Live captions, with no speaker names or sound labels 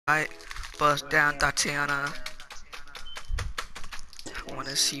Alright, bust down, Tatiana. I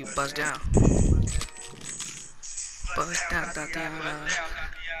wanna see you bust down. Bust down, Tatiana.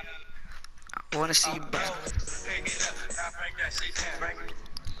 I wanna see you bust.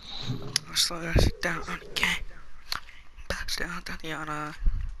 Slow that shit down again. Bust down, Tatiana.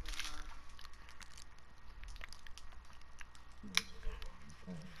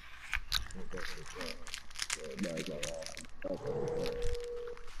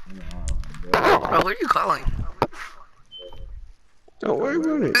 Bro, what are you calling? Don't worry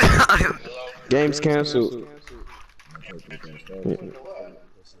about it. Game's canceled.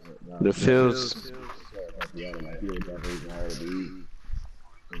 The Phils.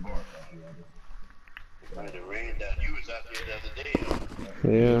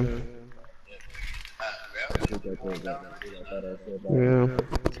 Yeah. Yeah.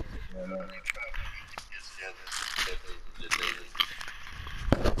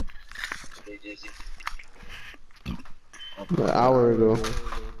 An hour ago.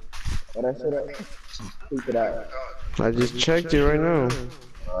 I just checked it right now.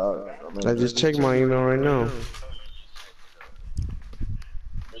 I just checked my email right now.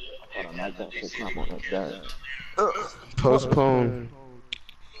 Postpone.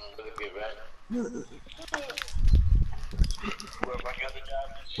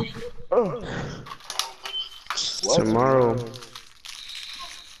 Tomorrow.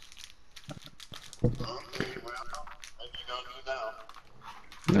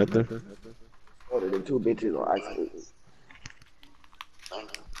 Nothing. The two bitches on isolate.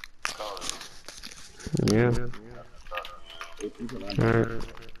 Yeah. Alright.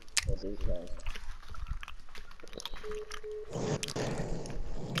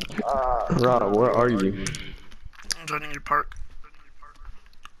 Rob, where are you? I'm joining your park.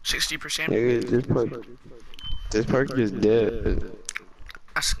 60%. Nigga, this park is dead.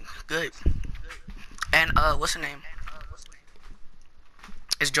 That's good. And what's the name?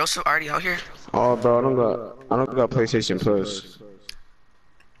 Is Joseph already out here? Oh, bro, I don't got PlayStation Plus.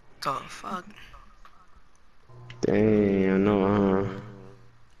 The fuck? Dang, I know, huh?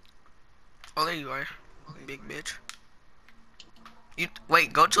 Oh, there you are, big bitch. You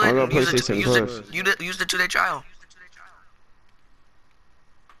wait, go to I it got and PlayStation Plus. use the 2-day trial.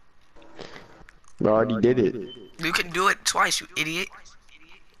 Bro, I already did it. You can do it twice, you idiot.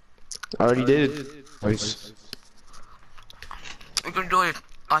 I already did it twice. You can do it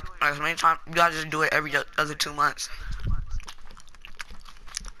like as many times. You gotta just do it every other 2 months.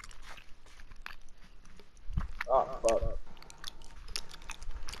 Oh, fuck.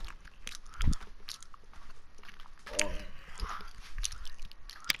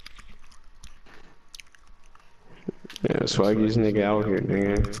 Yeah, swaggiest nigga out here,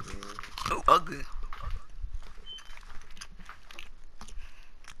 nigga. Who ugly?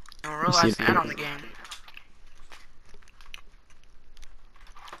 In real You see life and the, on the game.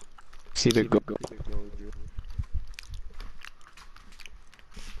 see the go.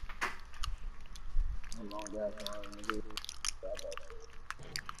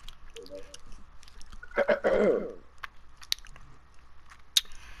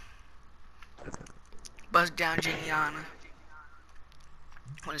 Bust down, Jenniana.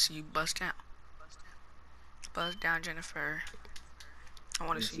 I wanna see you bust down. Bust down, Jennifer. I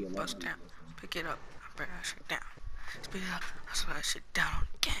wanna see you bust down. Pick it up. Bring that shit down. Speed it up. I slow that shit down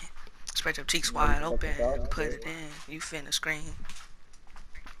again. Spread your cheeks wide open. Put it in. You finna scream.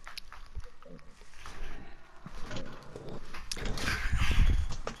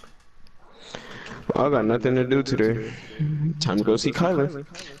 I got nothing to do today. Time to go see Kyler.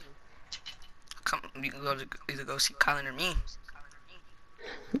 Come, you can either go see Colin or me.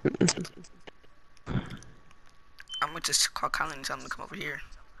 I'm gonna just call Colin and tell him to come over here.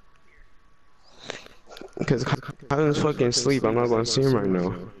 Because Kyler's fucking asleep. I'm not going to see him right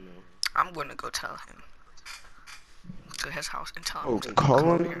now. I'm gonna go tell him to his house and tell him Oh, to come call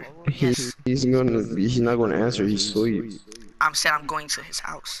over him? here. Yes. He's not going to answer. He's asleep. I'm saying I'm going to his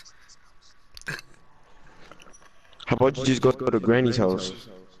house. How about you just go to Granny's house?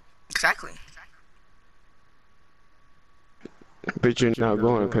 Exactly. But you're not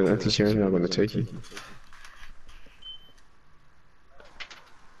going because Auntie Sharon's not going to take you.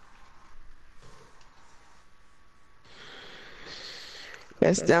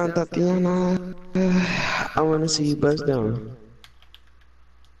 Bust down, Tatiana. I want to see you bust down.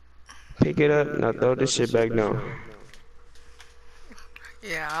 Pick it up, now throw this shit back down.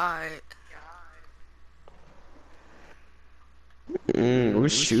 Yeah, alright.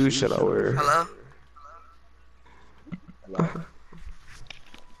 Which shoes should I wear? Hello?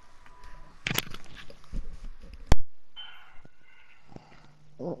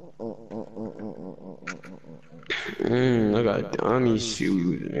 I got dummy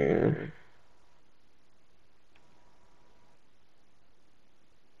shoes, man.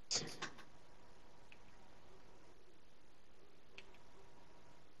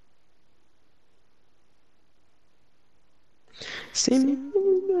 See me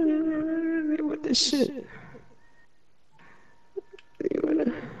with this shit.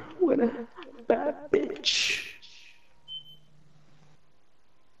 What a bad bitch.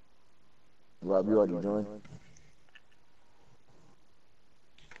 Rob, you already joined?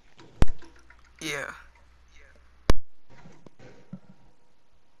 Yeah.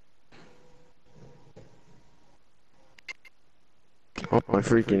 Oh my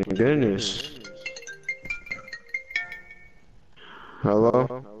freaking goodness.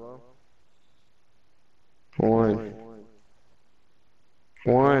 Hello? One.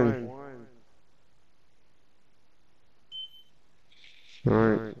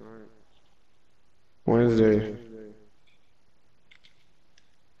 Alright. Wednesday.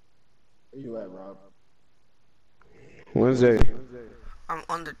 Where you at, Rob? Wednesday. I'm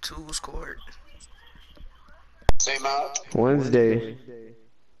on the tools court. Same out. Wednesday. 2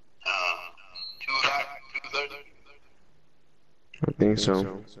 o'clock, 2:30. I think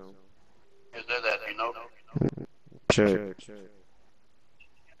so. Is that you know? Check.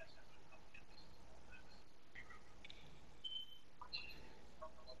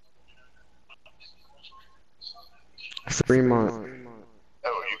 Fremont.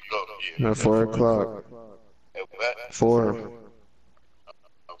 Oh, you go. Yeah. At 4 o'clock. At what? 4.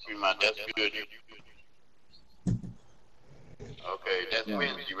 Oh, Fremont, that's good. Okay, that's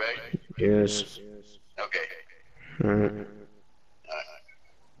Wednesday, right? Yes. Okay. Alright.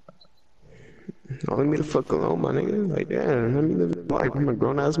 Oh, leave me the fuck alone, my nigga. Like, damn, let me live life. I'm a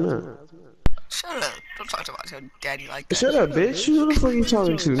grown ass man. Shut up. Don't talk about your daddy like that. Shut up, bitch. Who the fuck you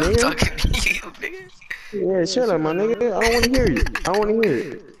talking to, I'm nigga? talking to you, nigga. Yeah, shut up, my nigga. I don't wanna hear you. I wanna hear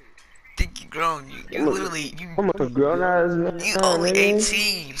it. Think you grown. You literally, I'm a grown ass man. you only nigga.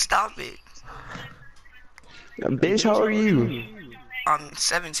 18. Stop it. Bitch, how old are you? I'm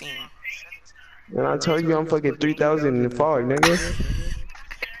 17. And I told you I'm fucking 3005, nigga.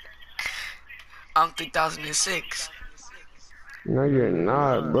 I'm 3006. No, you're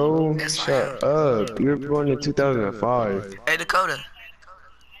not, bro. Yes, I Shut up. You were born in 2005. Hey, Dakota.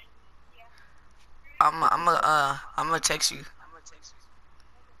 I'm gonna text you.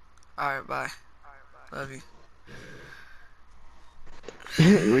 Alright, bye. Love you.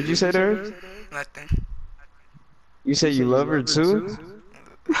 What'd you say to her? Nothing. You say you love her too?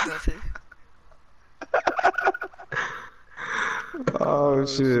 Nothing. Oh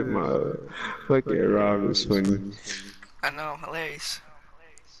shit, my fucking Rob is funny. I know, hilarious.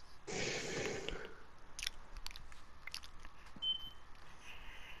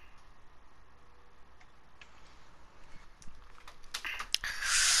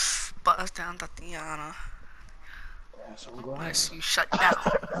 Bust down Tatiana. I see you shut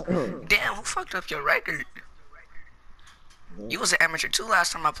down. Damn, who fucked up your record? You was an amateur too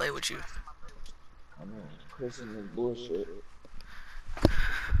last time I played with you. I know. Chris is this bullshit.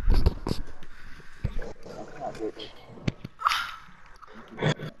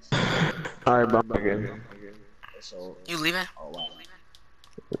 Alright, bye again. You leaving?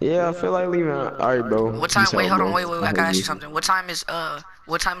 Yeah, I feel like leaving. Alright, bro. What time? Peace Wait, out, hold on. bro. Wait. I gotta ask you something. What time is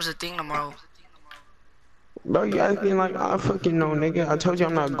the thing tomorrow? Bro, you asking like I fucking know, nigga. I told you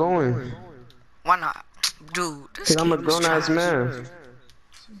I'm not going. Why not? Dude, this Cause I'm a game is grown ass trash. man.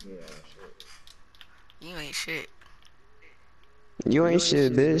 You ain't shit. You ain't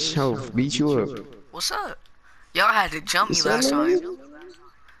shit, bitch. I'll beat you up. What's up? Y'all had to jump me What's up, last nigga? time.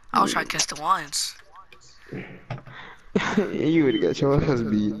 I was trying to catch the ones. You would've got your ass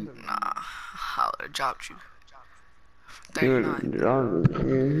beat. Nah, I would've dropped you. You 39.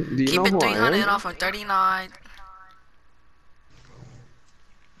 do you Keep know it who I 300 am? off on 39.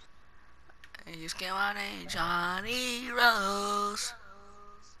 And you scale my name, Johnny Rose.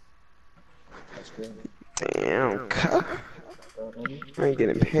 Damn, cut. I ain't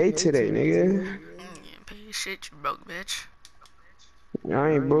getting paid today, nigga. You ain't pay shit, you broke bitch.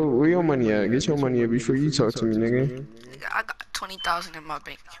 I ain't broke. Where your money at? Get your money up before you talk to me, nigga. Nigga, I got 20,000 in my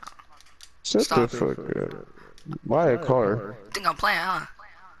bank account. Shut Stop the fuck up. Buy a car. Think I'm playing, huh?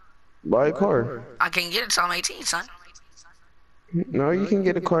 Buy a car. I can't get it till I'm 18, son. No, you can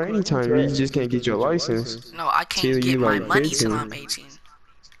get a car anytime. You just can't get your license. No, I Till can't you get my like money till 15. I'm 18.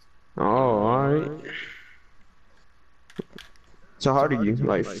 Oh, alright. So how old are you?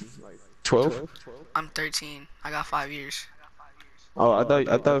 Like 12? I'm 13. I got 5 years. Oh, I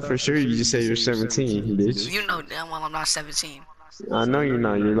thought for sure you just said you're 17, bitch. You know damn well I'm not 17. I know you're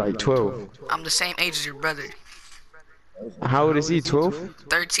not. You're like 12. I'm the same age as your brother. How old is he? 12?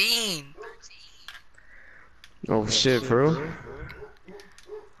 13. Oh shit, for real?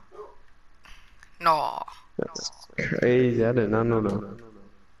 No. That's crazy. I did not know that.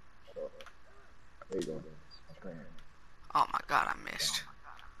 There you go. Oh my god, I missed.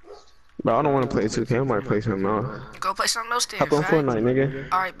 But I don't want to play 2K. I might play something else. Go play something else then, Hop on fag. Fortnite,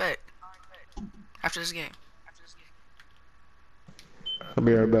 nigga. Alright, bet. After this game. I'll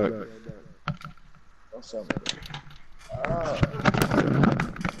be right back. What's up?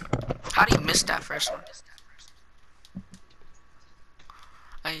 How do you miss that first one?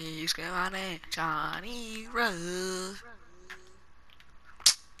 He's going Johnny Rose.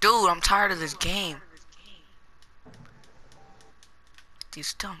 Dude, I'm tired of this game.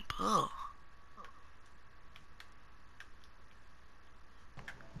 These dumb bull.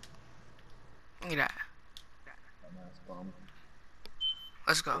 Look at that.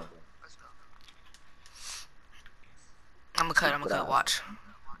 Let's go. I'm gonna cut, watch.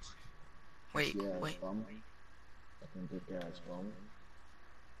 Wait. I can get there as bum.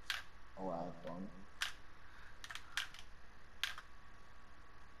 Oh, I have bum.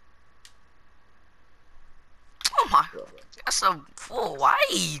 Oh my, that's a full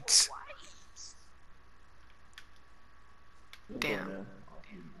white. Damn.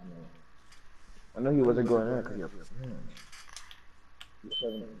 I know he wasn't going there because you're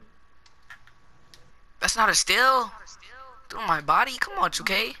 7. That's not a steal. Through my body. Come on,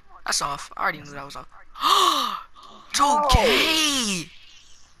 2K. That's off. I already knew that was off. 2K.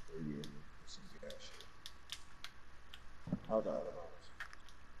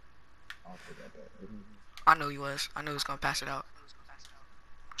 I know he was. I knew he was gonna pass it out.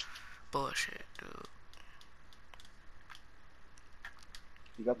 Bullshit, dude.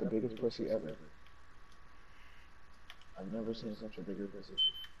 You got the biggest pussy ever. I've never seen such a bigger pussy.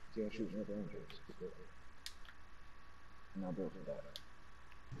 You can't shoot no dangerous. I'm not built for that.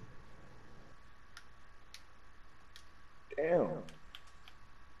 Damn.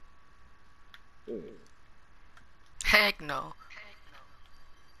 Dude. Heck no.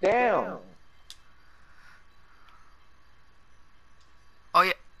 Damn. Oh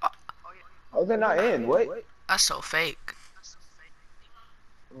yeah. How's that not in? What? That's so fake.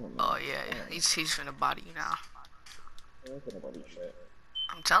 Oh yeah. He's finna body you now.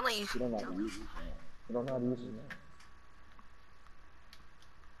 I'm telling you. You don't know how to use it, man. You don't know how to use it, man.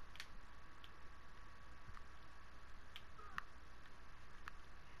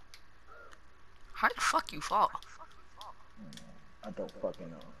 How the fuck you fall? I don't fucking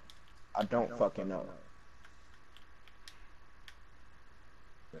know. I don't fucking know.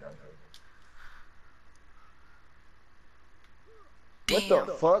 Damn. What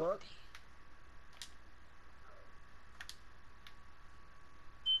the fuck?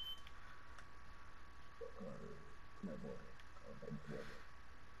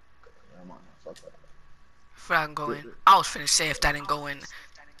 If I can go in. I was finna say if that didn't go in,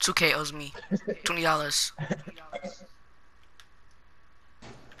 2K owes me $20.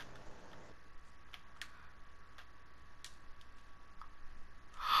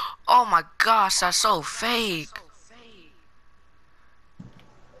 Oh my gosh, that's so fake.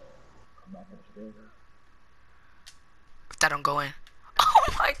 If that don't go in. Oh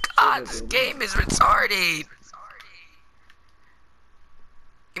my god, this game is retarded.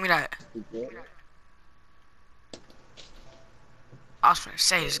 Give me that. I was finna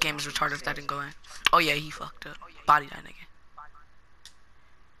say this game is retarded if that didn't go in. Oh yeah, he fucked up. Body that nigga.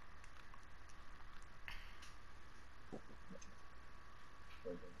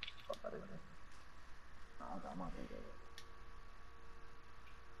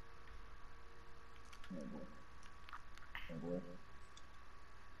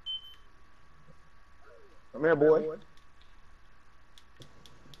 Come here, boy.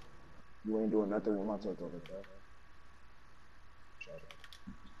 You ain't doing nothing with my takeover, bro.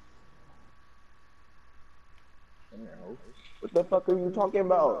 What the fuck are you talking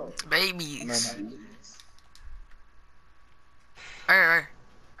about? Babies. Alright.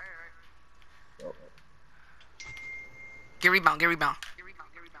 Get rebound, get rebound.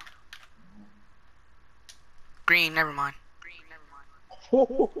 Green, never mind.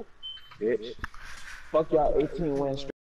 Bitch. Fuck y'all 18 wins.